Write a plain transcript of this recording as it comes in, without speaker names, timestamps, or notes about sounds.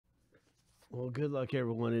Well, good luck,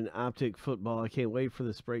 everyone, in Optic football. I can't wait for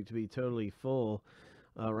this break to be totally full.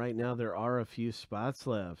 Right now, there are a few spots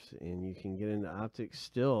left, and you can get into Optic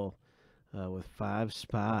still with 5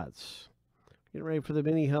 spots. Getting ready for the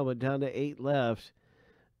mini helmet, down to 8 left,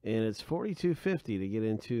 and it's $42.50 to get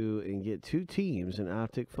into and get 2 teams in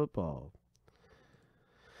Optic football.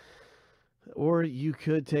 Or you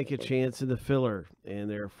could take a chance in the filler, and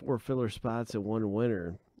there are 4 filler spots and 1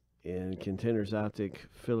 winner in Contenders Optic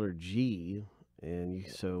Filler G. And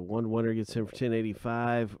so 1 winner gets in for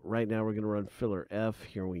 $10.85. Right now we're going to run filler F.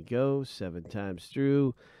 Here we go. 7 times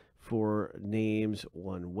through. 4 names,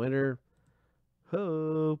 1 winner.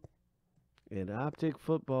 Hope. In Optic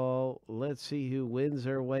football, let's see who wins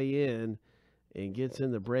their way in and gets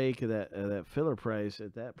in the break of that filler price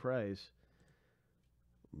at that price.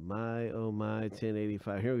 My, oh my,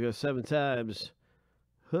 1085. Here we go, 7 times.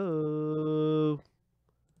 Ho!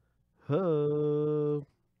 Ho!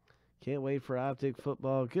 Can't wait for Optic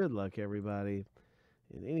football. Good luck, everybody.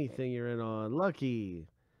 And anything you're in on. Lucky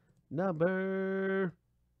number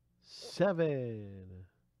 7.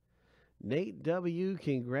 Nate W.,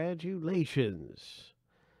 congratulations.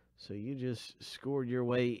 So you just scored your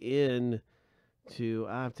way in to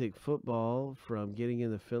Optic football from getting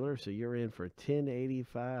in the filler. So you're in for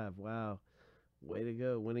 1085. Wow. Way to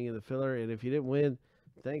go, winning in the filler. And if you didn't win,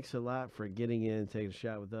 thanks a lot for getting in, taking a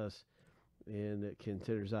shot with us in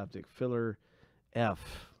Contenders Optic Filler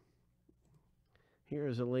F. Here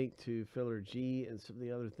is a link to Filler G and some of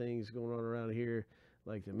the other things going on around here,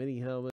 like the mini helmet.